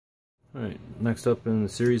Alright, next up in the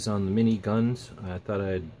series on the mini guns, I thought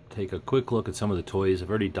I'd take a quick look at some of the toys. I've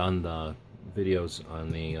already done the videos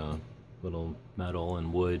on the little metal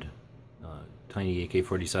and wood tiny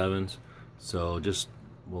AK-47s, so just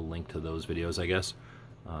we'll link to those videos, I guess.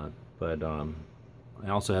 But I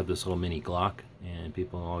also have this little mini Glock, and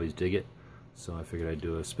people always dig it, so I figured I'd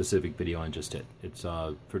do a specific video on just it. It's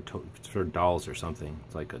for dolls or something.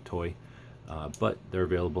 It's like a toy, but they're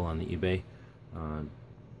available on the eBay.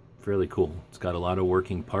 Fairly cool. It's got a lot of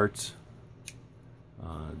working parts,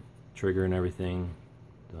 trigger and everything,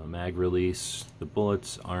 the mag release. The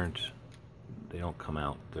bullets they don't come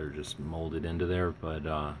out, they're just molded into there, but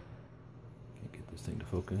can't get this thing to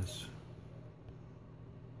focus.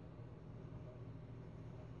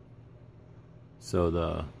 So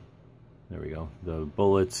there we go, the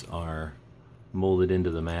bullets are molded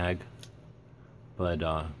into the mag, but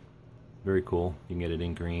very cool. You can get it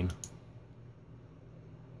in green,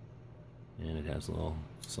 and it has a little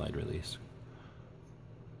slide release.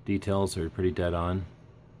 Details are pretty dead on.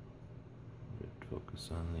 Focus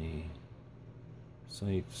on the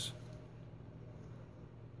sights.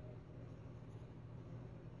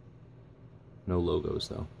 No logos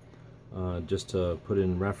though. Just to put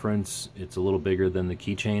in reference, it's a little bigger than the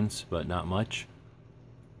keychains, but not much.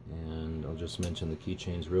 And I'll just mention the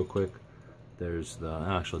keychains real quick. There's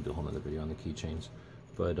actually I'll do a whole other video on the keychains,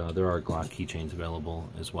 but there are Glock keychains available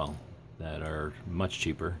as well that are much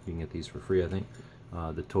cheaper. You can get these for free, I think.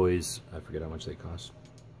 The toys, I forget how much they cost,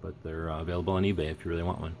 but they're available on eBay if you really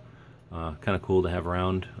want one. Kind of cool to have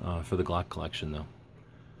around for the Glock collection though.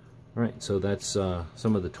 Alright, so that's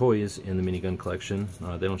some of the toys in the minigun collection.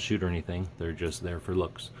 They don't shoot or anything, they're just there for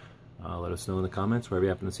looks. Let us know in the comments wherever you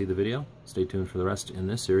happen to see the video. Stay tuned for the rest in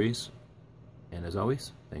this series. And as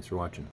always, thanks for watching.